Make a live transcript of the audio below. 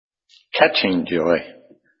catching joy.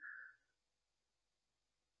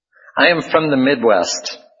 I am from the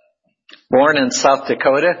Midwest, born in South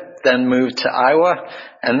Dakota, then moved to Iowa,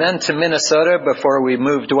 and then to Minnesota before we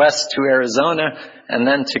moved west to Arizona, and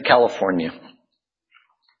then to California.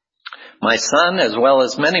 My son, as well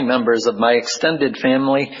as many members of my extended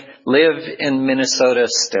family, live in Minnesota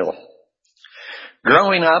still.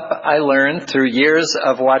 Growing up, I learned through years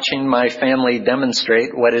of watching my family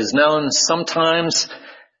demonstrate what is known sometimes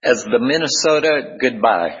as the Minnesota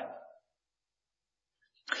goodbye.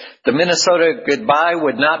 The Minnesota goodbye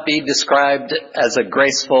would not be described as a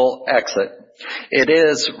graceful exit. It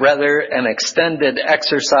is rather an extended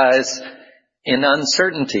exercise in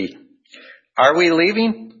uncertainty. Are we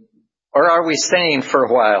leaving? Or are we staying for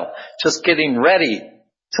a while, just getting ready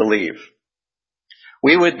to leave?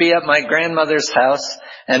 We would be at my grandmother's house,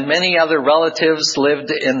 and many other relatives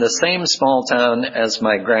lived in the same small town as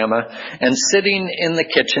my grandma, and sitting in the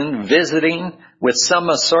kitchen visiting with some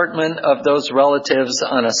assortment of those relatives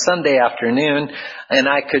on a Sunday afternoon, and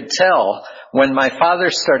I could tell when my father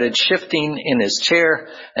started shifting in his chair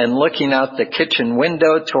and looking out the kitchen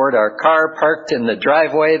window toward our car parked in the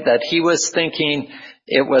driveway that he was thinking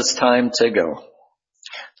it was time to go.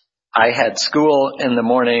 I had school in the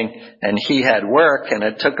morning and he had work, and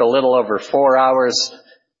it took a little over 4 hours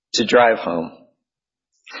to drive home.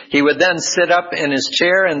 He would then sit up in his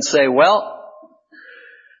chair and say, "Well,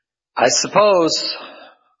 I suppose,"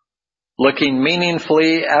 looking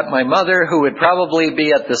meaningfully at my mother, who would probably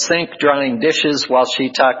be at the sink drying dishes while she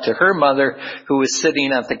talked to her mother, who was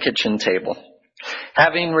sitting at the kitchen table.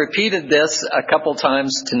 Having repeated this a couple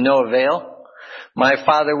times to no avail, my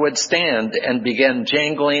father would stand and begin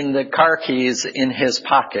jangling the car keys in his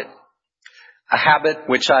pocket, a habit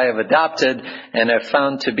which I have adopted and have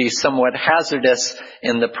found to be somewhat hazardous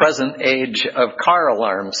in the present age of car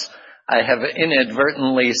alarms. I have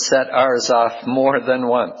inadvertently set ours off more than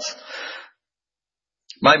once.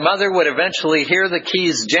 My mother would eventually hear the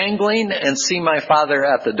keys jangling and see my father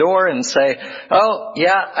at the door and say, "Oh,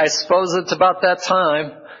 yeah, I suppose it's about that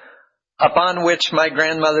time." Upon which my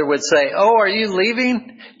grandmother would say, "Oh, are you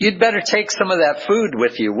leaving? You'd better take some of that food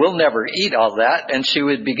with you. We'll never eat all that." And she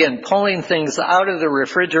would begin pulling things out of the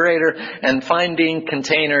refrigerator and finding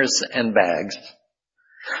containers and bags.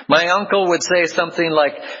 My uncle would say something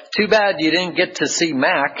like, "Too bad you didn't get to see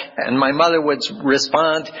Mac." And my mother would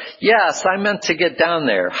respond, "Yes, I meant to get down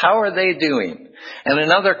there. How are they doing?" And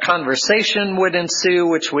another conversation would ensue,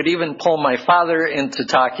 which would even pull my father into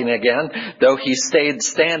talking again, though he stayed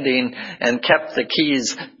standing and kept the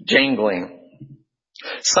keys jangling.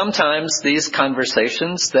 Sometimes these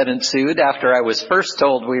conversations that ensued after I was first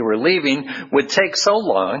told we were leaving would take so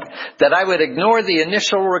long that I would ignore the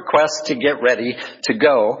initial request to get ready to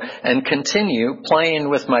go and continue playing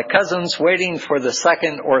with my cousins, waiting for the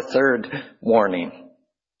second or third warning.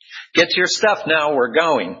 "Get your stuff now, we're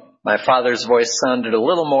going." My father's voice sounded a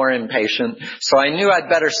little more impatient, so I knew I'd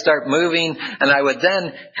better start moving, and I would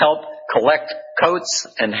then help collect coats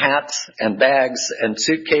and hats and bags and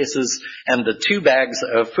suitcases and the 2 bags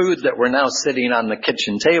of food that were now sitting on the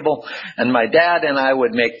kitchen table, and my dad and I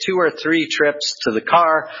would make 2 or 3 trips to the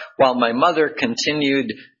car while my mother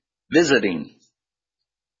continued visiting.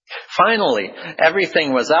 Finally,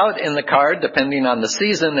 everything was out in the car. Depending on the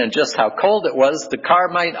season and just how cold it was, the car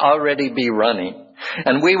might already be running.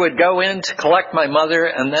 And we would go in to collect my mother,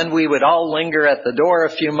 and then we would all linger at the door a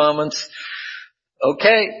few moments.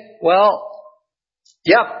 "Okay, well,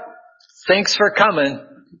 yep, thanks for coming.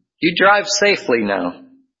 You drive safely now."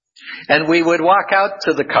 And we would walk out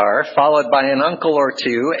to the car, followed by an uncle or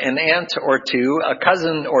two, an aunt or two, a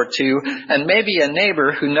cousin or two, and maybe a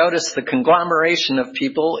neighbor who noticed the conglomeration of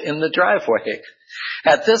people in the driveway.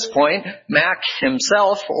 At this point, Mac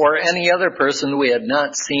himself or any other person we had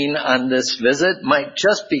not seen on this visit might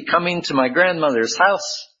just be coming to my grandmother's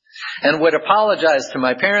house and would apologize to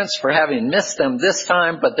my parents for having missed them this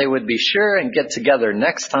time, but they would be sure and get together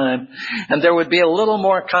next time. And there would be a little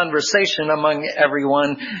more conversation among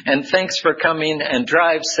everyone, and thanks for coming and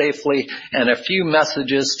drive safely, and a few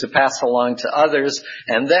messages to pass along to others.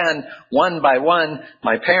 And then, one by one,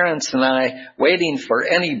 my parents and I, waiting for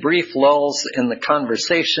any brief lulls in the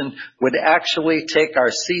conversation, would actually take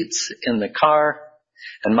our seats in the car,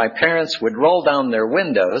 and my parents would roll down their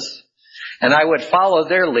windows, and I would follow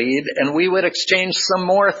their lead, and we would exchange some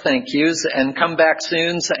more thank yous and come back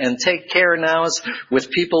soon and take care nows with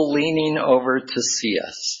people leaning over to see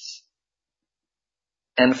us.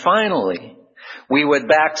 And finally, We would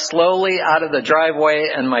back slowly out of the driveway,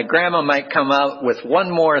 and my grandma might come out with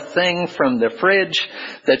one more thing from the fridge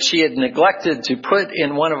that she had neglected to put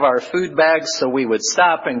in one of our food bags, so we would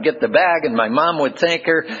stop and get the bag, and my mom would thank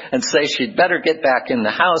her and say she'd better get back in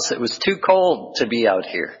the house. It was too cold to be out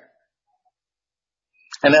here.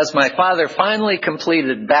 And as my father finally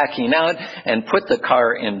completed backing out and put the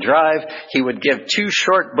car in drive, he would give 2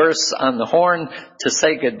 short bursts on the horn to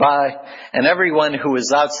say goodbye, and everyone who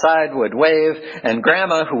was outside would wave, and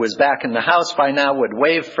Grandma, who was back in the house by now, would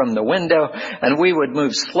wave from the window, and we would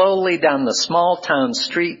move slowly down the small town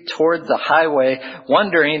street toward the highway,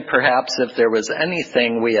 wondering perhaps if there was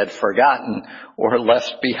anything we had forgotten or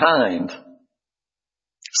left behind.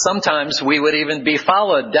 Sometimes we would even be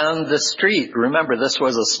followed down the street. Remember, this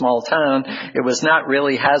was a small town. It was not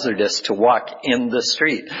really hazardous to walk in the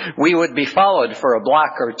street. We would be followed for a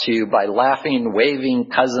block or two by laughing,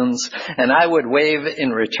 waving cousins, and I would wave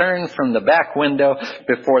in return from the back window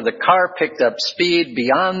before the car picked up speed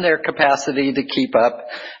beyond their capacity to keep up,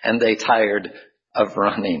 and they tired of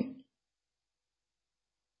running.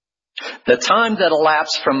 The time that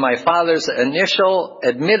elapsed from my father's initial,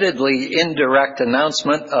 admittedly indirect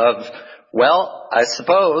announcement of, well, I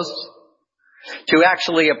suppose, to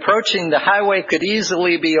actually approaching the highway could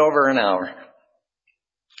easily be over an hour.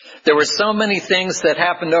 There were so many things that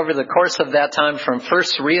happened over the course of that time, from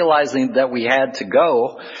first realizing that we had to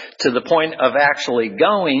go to the point of actually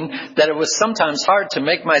going, that it was sometimes hard to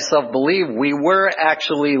make myself believe we were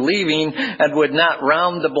actually leaving and would not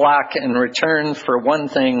round the block and return for one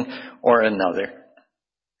thing or another.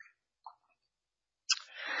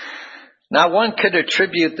 Now, one could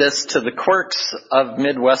attribute this to the quirks of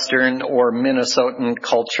Midwestern or Minnesotan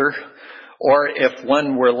culture, or if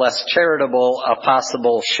one were less charitable, a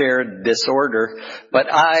possible shared disorder. But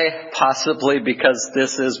I, possibly because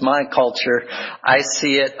this is my culture, I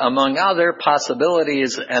see it, among other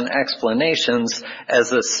possibilities and explanations,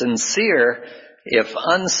 as a sincere, if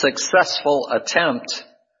unsuccessful, attempt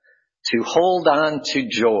to hold on to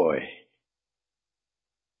joy.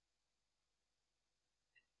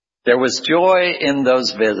 There was joy in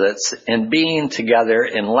those visits, in being together,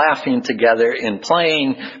 in laughing together, in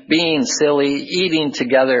playing, being silly, eating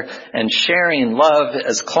together, and sharing love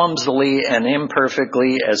as clumsily and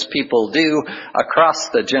imperfectly as people do across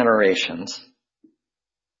the generations.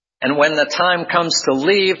 And when the time comes to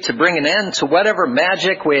leave, to bring an end to whatever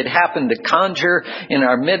magic we had happened to conjure in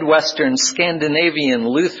our Midwestern Scandinavian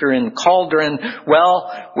Lutheran cauldron,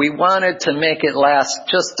 well, we wanted to make it last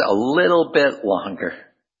just a little bit longer.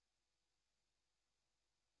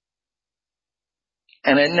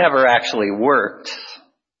 And it never actually worked.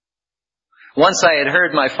 Once I had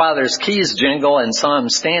heard my father's keys jingle and saw him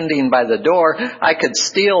standing by the door, I could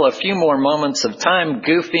steal a few more moments of time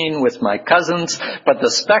goofing with my cousins, but the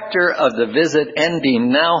specter of the visit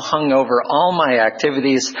ending now hung over all my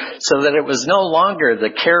activities, so that it was no longer the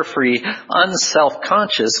carefree,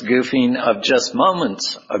 unself-conscious goofing of just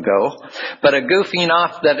moments ago, but a goofing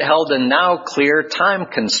off that held a now clear time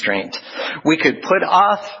constraint. We could put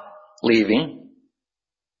off leaving,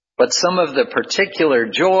 but some of the particular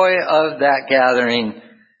joy of that gathering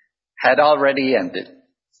had already ended.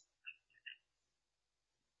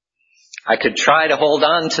 I could try to hold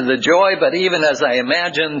on to the joy, but even as I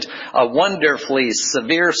imagined a wonderfully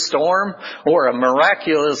severe storm or a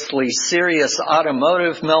miraculously serious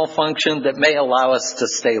automotive malfunction that may allow us to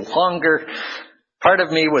stay longer, part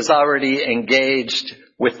of me was already engaged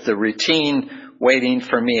with the routine waiting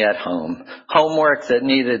for me at home. Homework that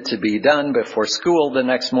needed to be done before school the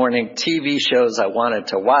next morning, TV shows I wanted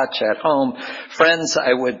to watch at home, friends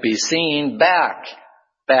I would be seeing, back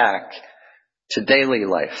to daily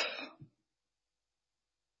life.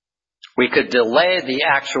 We could delay the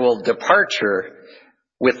actual departure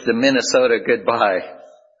with the Minnesota goodbye,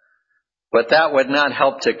 but that would not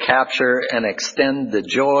help to capture and extend the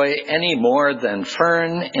joy any more than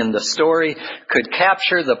Fern in the story could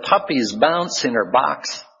capture the puppy's bounce in her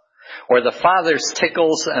box, or the father's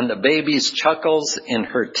tickles and the baby's chuckles in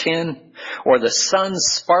her tin, or the sun's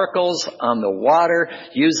sparkles on the water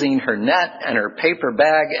using her net and her paper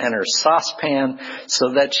bag and her saucepan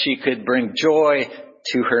so that she could bring joy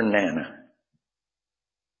to her Nana.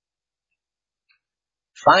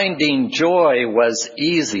 Finding joy was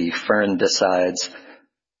easy, Fern decides,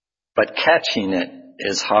 but catching it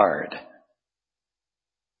is hard.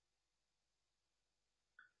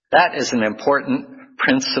 That is an important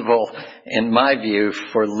principle, in my view,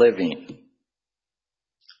 for living.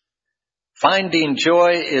 Finding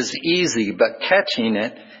joy is easy, but catching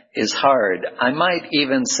it is hard. I might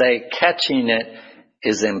even say catching it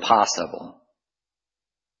is impossible.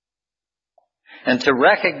 And to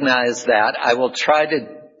recognize that, I will try to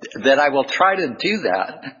do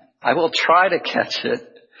that. I will try to catch it,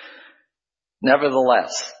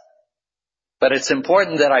 nevertheless. But it's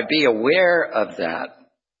important that I be aware of that.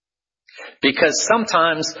 Because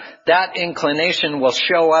sometimes that inclination will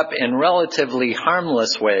show up in relatively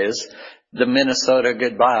harmless ways, the Minnesota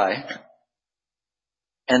goodbye.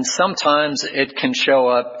 And sometimes it can show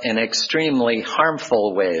up in extremely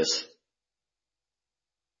harmful ways,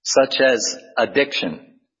 such as addiction.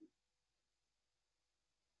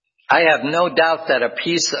 I have no doubt that a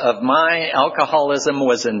piece of my alcoholism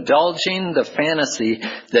was indulging the fantasy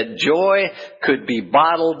that joy could be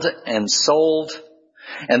bottled and sold,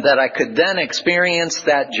 and that I could then experience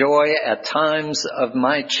that joy at times of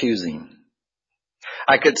my choosing.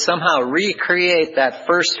 I could somehow recreate that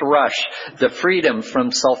first rush, the freedom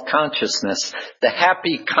from self-consciousness, the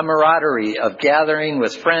happy camaraderie of gathering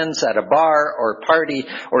with friends at a bar or party,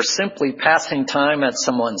 or simply passing time at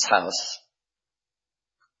someone's house.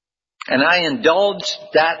 And I indulged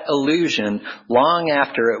that illusion long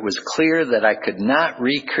after it was clear that I could not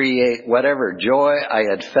recreate whatever joy I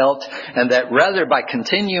had felt, and that rather by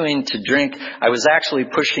continuing to drink, I was actually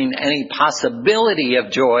pushing any possibility of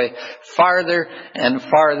joy farther and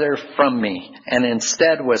farther from me, and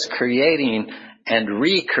instead was creating and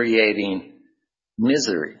recreating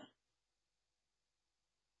misery.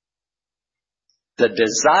 The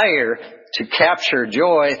desire to capture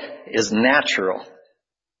joy is natural.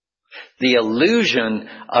 The illusion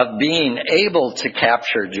of being able to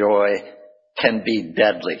capture joy can be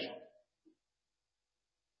deadly.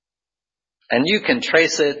 And you can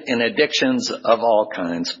trace it in addictions of all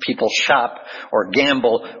kinds. People shop or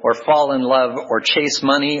gamble or fall in love or chase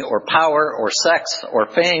money or power or sex or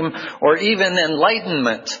fame or even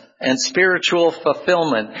enlightenment and spiritual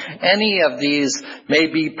fulfillment. Any of these may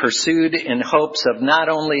be pursued in hopes of not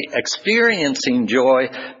only experiencing joy,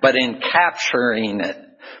 but in capturing it,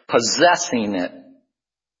 possessing it,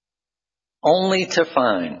 only to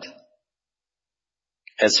find,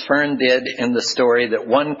 as Fern did in the story, that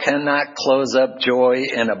one cannot close up joy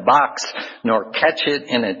in a box, nor catch it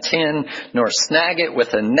in a tin, nor snag it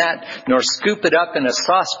with a net, nor scoop it up in a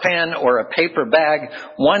saucepan or a paper bag.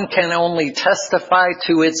 One can only testify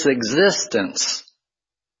to its existence,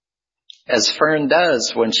 as Fern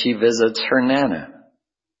does when she visits her Nana.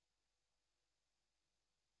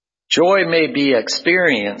 Joy may be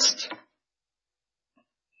experienced,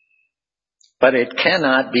 but it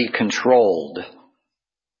cannot be controlled.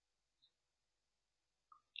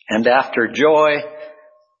 And after joy,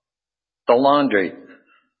 the laundry.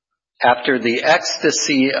 After the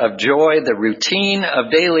ecstasy of joy, the routine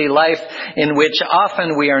of daily life in which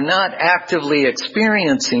often we are not actively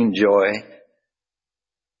experiencing joy,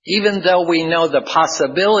 even though we know the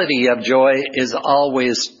possibility of joy is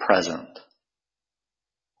always present.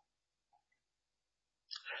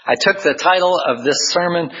 I took the title of this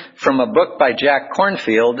sermon from a book by Jack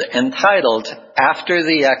Kornfield entitled, After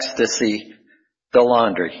the Ecstasy, the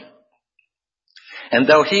Laundry. And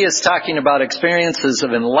though he is talking about experiences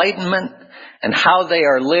of enlightenment and how they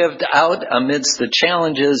are lived out amidst the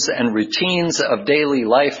challenges and routines of daily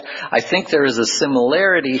life, I think there is a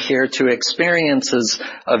similarity here to experiences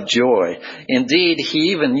of joy. Indeed,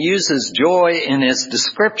 he even uses joy in his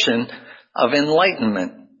description of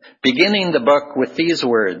enlightenment, beginning the book with these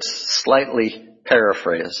words, slightly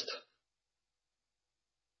paraphrased.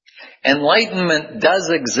 Enlightenment does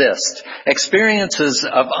exist. Experiences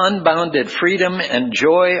of unbounded freedom and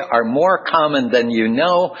joy are more common than you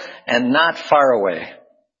know and not far away.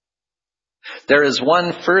 There is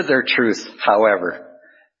one further truth, however.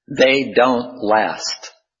 They don't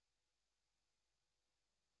last.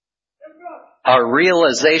 Our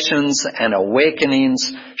realizations and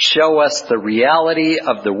awakenings show us the reality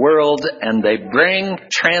of the world, and they bring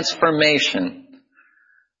transformation,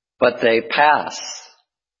 but they pass.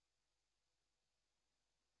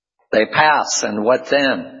 They pass, and what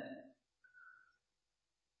then?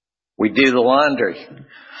 We do the laundry.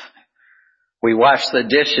 We wash the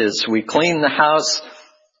dishes. We clean the house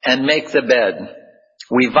and make the bed.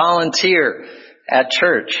 We volunteer at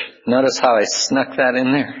church. Notice how I snuck that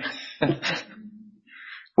in there.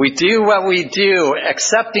 We do what we do,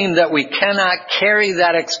 accepting that we cannot carry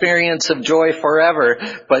that experience of joy forever,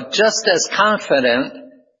 but just as confident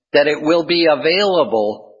that it will be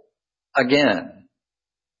available again.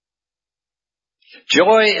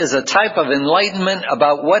 Joy is a type of enlightenment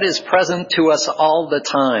about what is present to us all the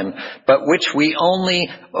time, but which only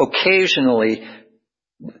occasionally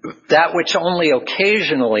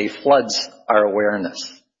floods our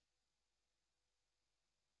awareness.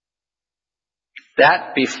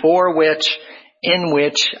 That before which in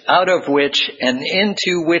which, out of which, and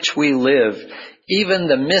into which we live, even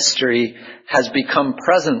the mystery has become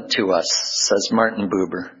present to us, says Martin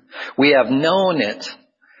Buber. We have known it,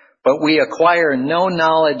 but we acquire no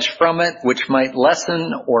knowledge from it which might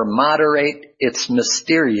lessen or moderate its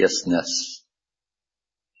mysteriousness.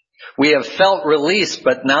 We have felt release,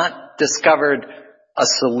 but not discovered a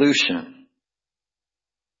solution.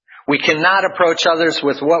 We cannot approach others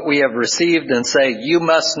with what we have received and say, you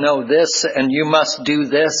must know this and you must do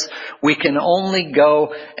this. We can only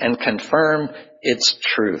go and confirm its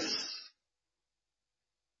truth.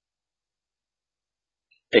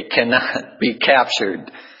 It cannot be captured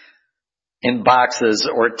in boxes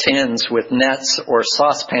or tins with nets or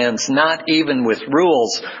saucepans, not even with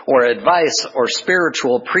rules or advice or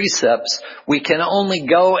spiritual precepts. We can only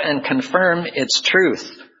go and confirm its truth.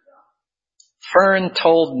 Fern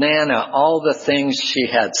told Nana all the things she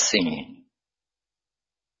had seen.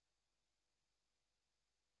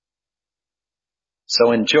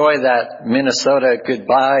 So enjoy that Minnesota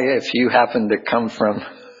goodbye if you happen to come from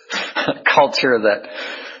a culture that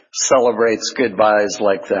celebrates goodbyes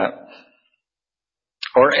like that.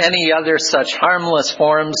 Or any other such harmless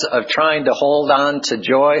forms of trying to hold on to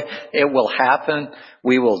joy. It will happen.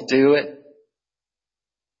 We will do it.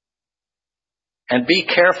 And be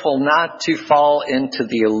careful not to fall into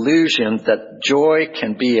the illusion that joy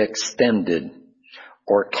can be extended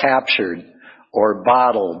or captured or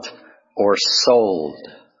bottled or sold.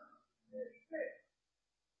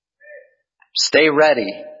 Stay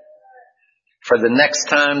ready for the next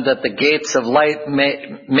time that the gates of light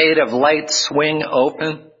made of light swing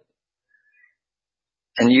open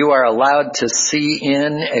and you are allowed to see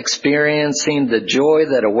in, experiencing the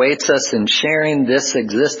joy that awaits us in sharing this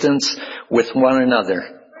existence with one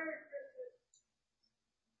another.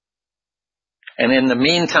 And in the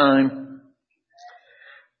meantime,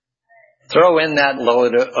 throw in that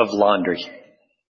load of laundry.